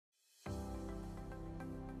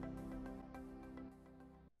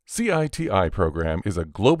CITI Program is a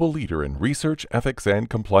global leader in research, ethics, and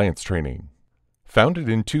compliance training. Founded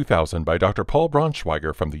in 2000 by Dr. Paul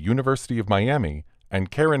Braunschweiger from the University of Miami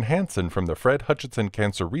and Karen Hansen from the Fred Hutchinson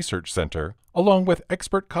Cancer Research Center, along with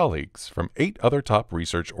expert colleagues from 8 other top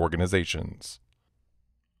research organizations.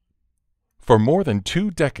 For more than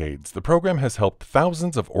 2 decades, the program has helped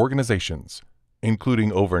thousands of organizations,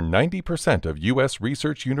 including over 90% of U.S.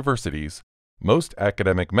 research universities, most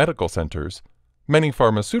academic medical centers, many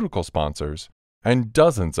pharmaceutical sponsors, and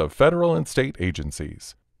dozens of federal and state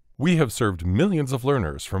agencies. We have served millions of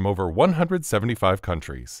learners from over 175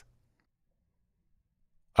 countries.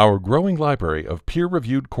 Our growing library of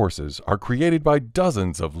peer-reviewed courses are created by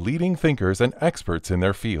dozens of leading thinkers and experts in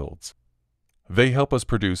their fields. They help us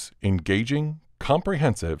produce engaging,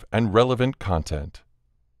 comprehensive, and relevant content.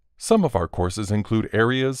 Some of our courses include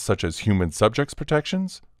areas such as human subjects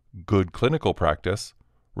protections, good clinical practice,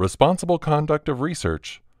 responsible conduct of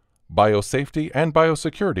research, biosafety and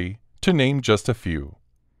biosecurity, to name just a few.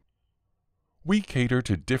 We cater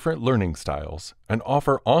to different learning styles and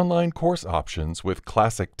offer online course options with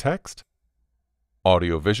classic text,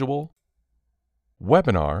 audiovisual,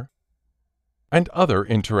 webinar, and other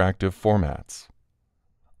interactive formats.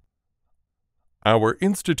 Our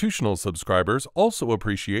institutional subscribers also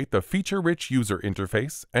appreciate the feature-rich user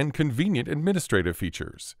interface and convenient administrative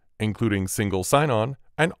features, including single sign-on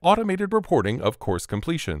and automated reporting of course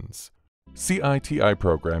completions. CITI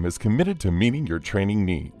Program is committed to meeting your training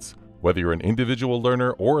needs. Whether you're an individual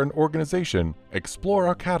learner or an organization, explore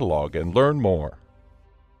our catalog and learn more.